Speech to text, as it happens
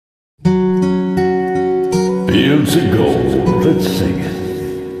Fields of gold, let's sing it.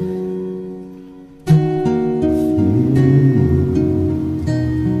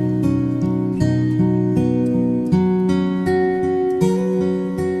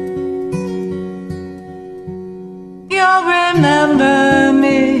 You'll remember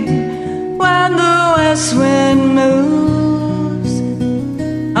me when the west wind moves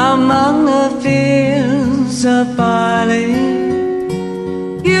among the fields of barley.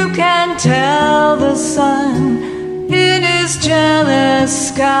 You can tell the sun in his jealous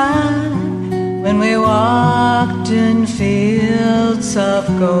sky when we walked in fields of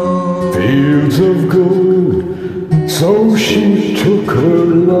gold. Fields of gold, so she took her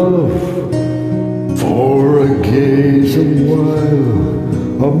love for a gaze a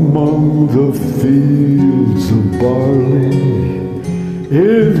while among the fields of barley.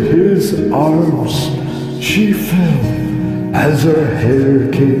 In his arms she fell as her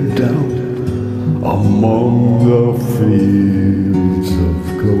hair came down among the fields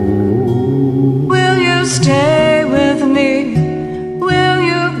of gold. Will you stay with me? Will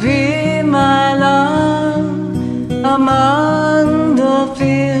you be my love among the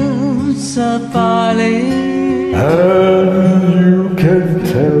fields of barley? And you can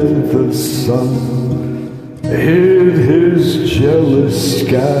tell the sun in his jealous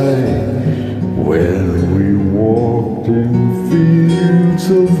sky when we walked in fields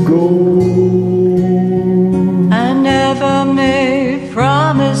of gold. I never made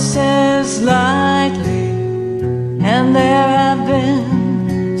promises lightly, and there have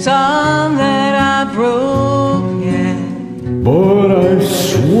been some that I broke, yeah. But I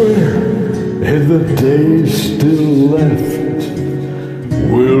swear in the days still left,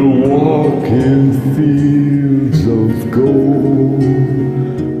 we'll walk in fields of gold.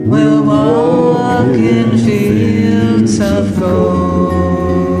 We'll walk in fields of gold.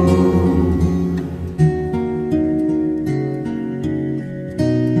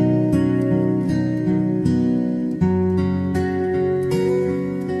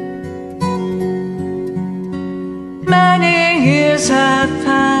 Many years have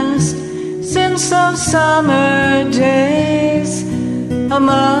passed since those summer days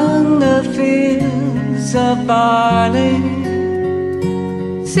among the fields of barley.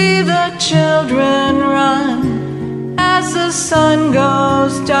 See the children run as the sun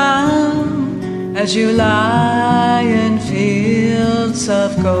goes down, as you lie in fields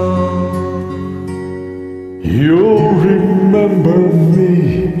of gold. You'll remember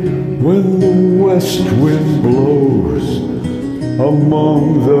me when the west wind blows among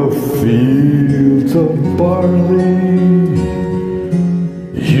the fields of barley.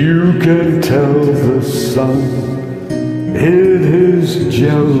 You can tell the sun in his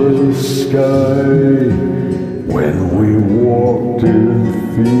jealous sky when we walked in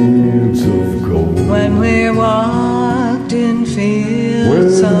fields of gold. When we walked in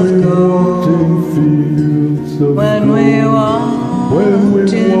fields of gold. When we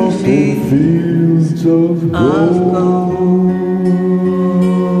walked in fields of gold.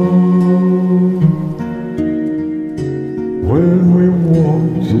 When we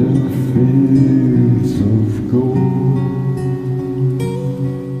walked in fields of gold.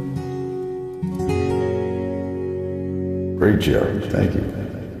 Great job. Thank you.